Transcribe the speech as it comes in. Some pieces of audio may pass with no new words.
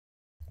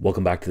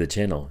Welcome back to the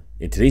channel.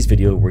 In today's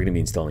video, we're going to be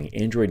installing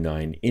Android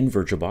 9 in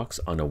VirtualBox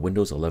on a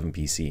Windows 11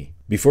 PC.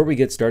 Before we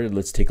get started,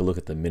 let's take a look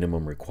at the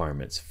minimum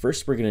requirements.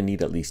 First, we're going to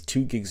need at least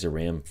 2 gigs of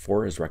RAM,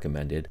 4 is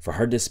recommended. For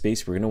hard disk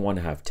space, we're going to want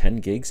to have 10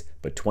 gigs,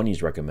 but 20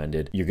 is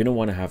recommended. You're going to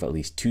want to have at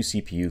least 2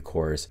 CPU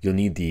cores. You'll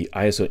need the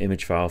ISO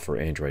image file for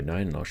Android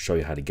 9, and I'll show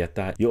you how to get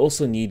that. You'll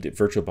also need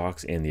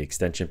VirtualBox and the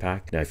extension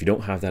pack. Now, if you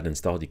don't have that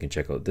installed, you can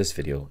check out this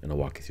video and I'll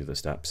walk you through the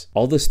steps.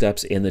 All the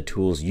steps and the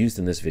tools used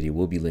in this video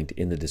will be linked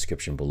in the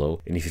description below.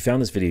 And if you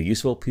found this video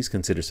useful, please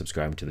consider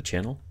subscribing to the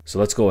channel. So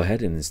let's go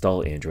ahead and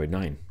install Android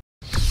 9.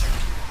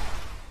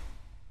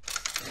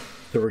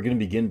 So we're going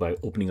to begin by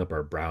opening up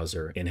our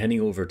browser and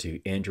heading over to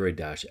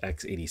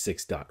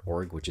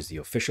android-x86.org, which is the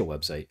official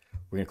website.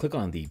 We're going to click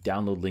on the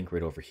download link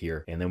right over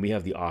here, and then we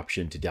have the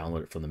option to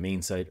download it from the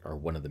main site or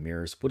one of the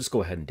mirrors. We'll just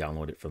go ahead and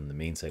download it from the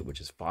main site, which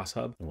is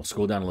FossHub, and we'll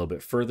scroll down a little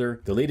bit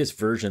further. The latest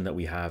version that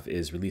we have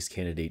is release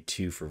candidate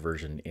 2 for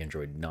version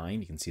Android 9.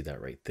 You can see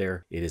that right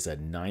there. It is a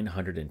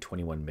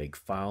 921 meg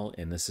file,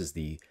 and this is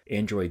the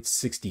Android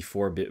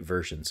 64-bit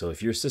version. So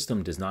if your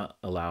system does not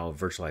allow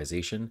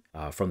virtualization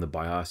from the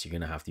BIOS, you're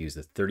going to have to use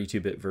the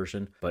 32-bit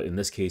version, but in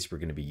this case we're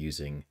going to be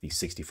using the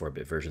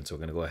 64-bit version. So we're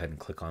going to go ahead and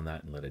click on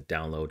that and let it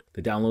download.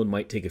 The download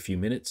might take a few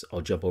minutes.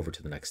 I'll jump over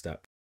to the next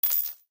step.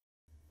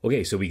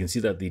 Okay, so we can see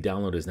that the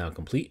download is now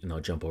complete, and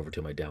I'll jump over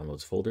to my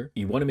downloads folder.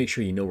 You want to make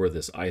sure you know where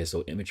this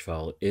ISO image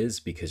file is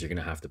because you're going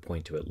to have to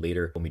point to it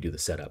later when we do the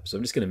setup. So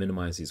I'm just going to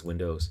minimize these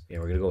windows, and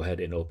we're going to go ahead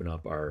and open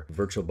up our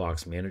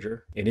VirtualBox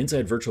manager. And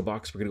inside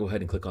VirtualBox, we're going to go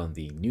ahead and click on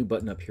the new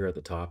button up here at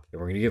the top,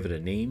 and we're going to give it a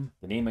name.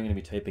 The name I'm going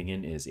to be typing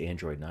in is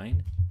Android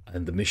 9.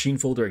 And the machine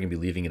folder, I'm going to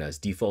be leaving it as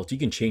default. You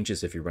can change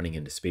this if you're running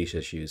into space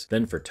issues.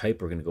 Then for type,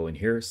 we're going to go in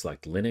here,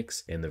 select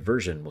Linux, and the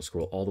version will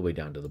scroll all the way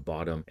down to the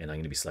bottom, and I'm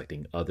going to be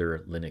selecting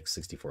Other Linux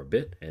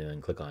 64-bit, and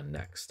then click on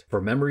Next. For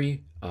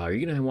memory, you're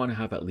going to want to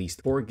have at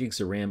least 4 gigs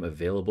of RAM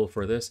available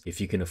for this. If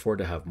you can afford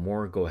to have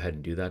more, go ahead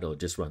and do that. It'll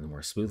just run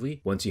more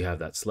smoothly. Once you have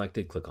that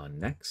selected, click on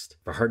Next.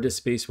 For hard disk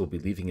space, we'll be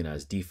leaving it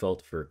as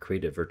default for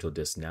Create a Virtual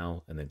Disk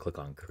Now, and then click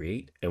on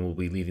Create. And we'll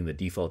be leaving the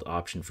default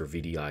option for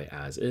VDI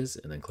as is,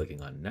 and then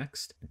clicking on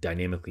Next.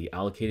 Dynamically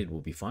allocated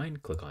will be fine.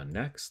 Click on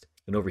Next.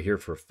 And over here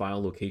for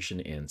file location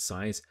and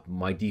size,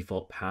 my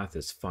default path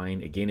is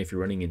fine. Again, if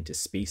you're running into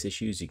space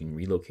issues, you can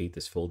relocate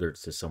this folder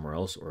to somewhere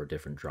else or a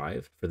different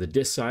drive. For the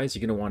disk size,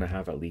 you're going to want to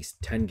have at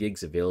least 10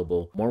 gigs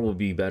available. More will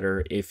be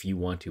better if you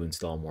want to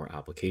install more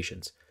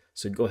applications.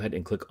 So go ahead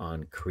and click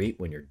on Create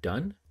when you're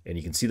done. And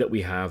you can see that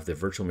we have the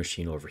virtual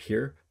machine over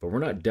here, but we're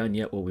not done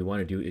yet. What we want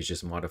to do is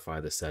just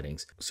modify the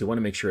settings. So you want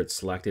to make sure it's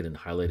selected and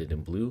highlighted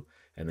in blue,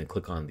 and then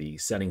click on the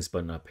settings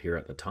button up here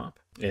at the top.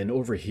 And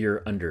over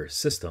here under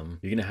system,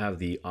 you're going to have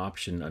the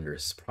option under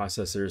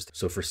processors.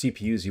 So for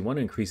CPUs, you want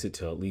to increase it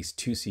to at least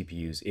 2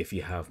 CPUs. If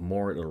you have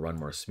more, it'll run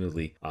more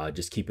smoothly.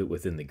 Just keep it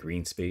within the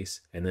green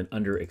space. And then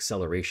under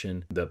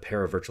acceleration, the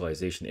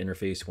para-virtualization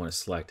interface, you want to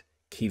select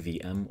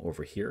KVM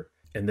over here.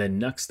 And then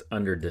next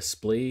under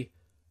display,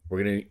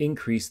 we're going to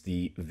increase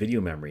the video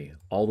memory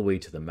all the way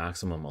to the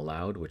maximum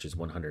allowed, which is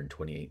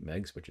 128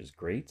 megs, which is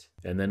great.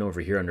 And then over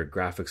here under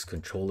graphics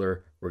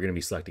controller, we're going to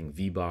be selecting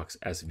VBox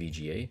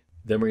SVGA.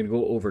 Then we're going to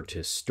go over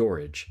to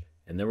storage,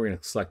 and then we're going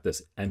to select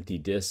this empty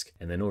disk.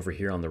 And then over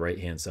here on the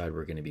right-hand side,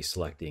 we're going to be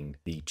selecting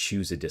the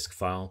choose a disk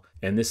file.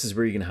 And this is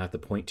where you're going to have to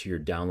point to your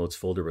downloads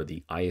folder where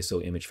the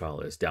ISO image file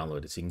is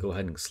downloaded. So you can go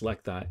ahead and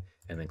select that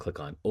and then click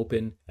on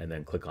open and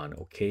then click on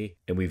OK.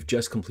 And we've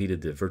just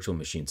completed the virtual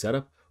machine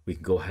setup. We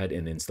can go ahead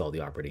and install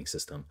the operating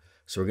system.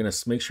 So we're going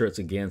to make sure it's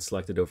again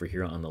selected over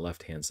here on the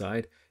left-hand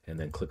side and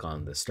then click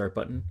on the start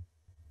button.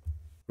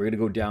 We're going to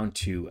go down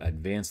to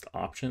advanced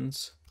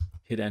options,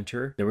 hit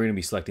enter. Then we're going to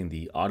be selecting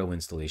the auto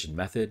installation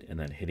method and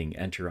then hitting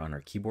enter on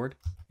our keyboard,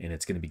 and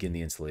it's going to begin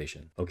the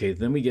installation. Okay,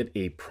 then we get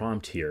a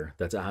prompt here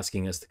that's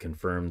asking us to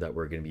confirm that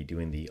we're going to be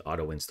doing the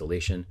auto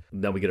installation.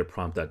 Then we get a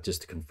prompt that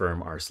just to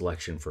confirm our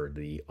selection for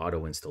the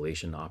auto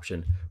installation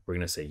option. We're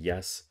going to say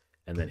yes,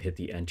 and then hit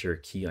the enter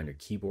key on your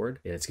keyboard.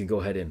 And it's going to go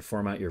ahead and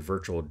format your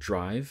virtual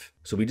drive.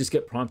 So we just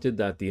get prompted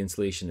that the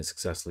installation is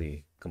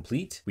successfully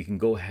complete. We can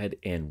go ahead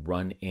and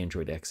run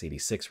Android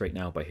x86 right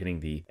now by hitting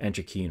the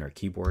enter key on our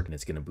keyboard, and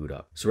it's going to boot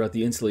up. So we're at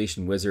the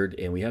installation wizard,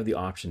 and we have the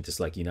option to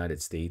select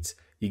United States.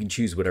 You can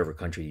choose whatever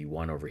country you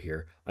want over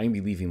here. I'm going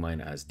to be leaving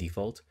mine as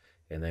default,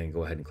 and then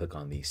go ahead and click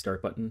on the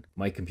start button.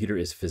 My computer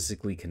is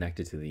physically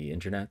connected to the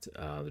internet.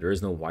 There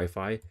is no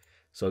Wi-Fi,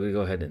 so I'm going to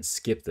go ahead and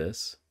skip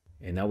this.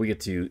 And now we get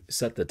to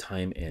set the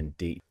time and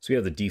date. So we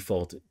have the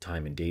default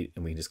time and date,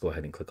 and we can just go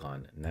ahead and click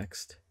on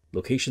next.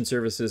 Location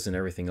services and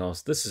everything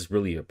else, this is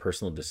really a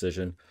personal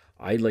decision.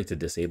 I'd like to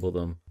disable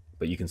them,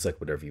 but you can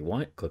select whatever you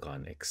want. Click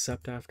on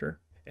accept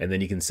after. And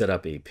then you can set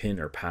up a PIN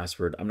or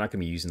password. I'm not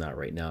going to be using that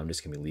right now. I'm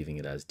just going to be leaving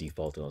it as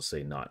default, and I'll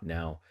say not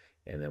now,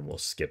 and then we'll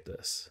skip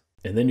this.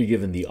 And then you're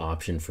given the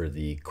option for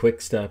the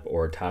quick step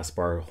or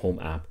taskbar home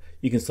app.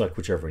 You can select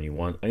whichever one you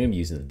want. I'm going to be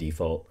using the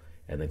default,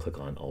 and then click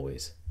on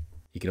always.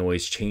 You can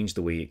always change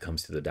the way it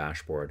comes to the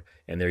dashboard.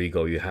 And there you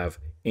go. You have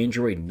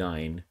Android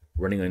 9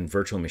 running on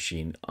virtual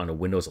machine on a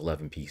Windows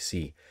 11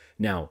 PC.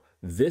 Now,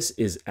 This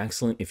is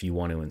excellent if you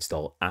want to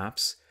install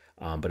apps,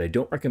 but I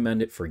don't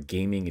recommend it for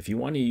gaming. If you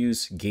want to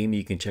use gaming,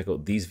 you can check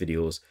out these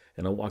videos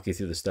and I'll walk you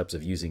through the steps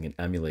of using an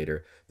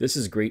emulator. This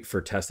is great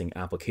for testing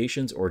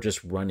applications or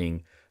just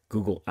running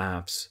Google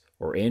Apps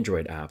or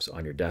Android apps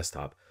on your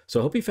desktop. So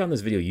I hope you found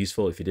this video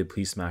useful. If you did,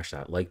 please smash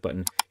that like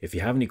button. If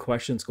you have any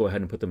questions, go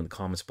ahead and put them in the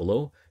comments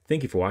below.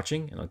 Thank you for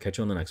watching, and I'll catch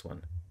you on the next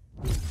one.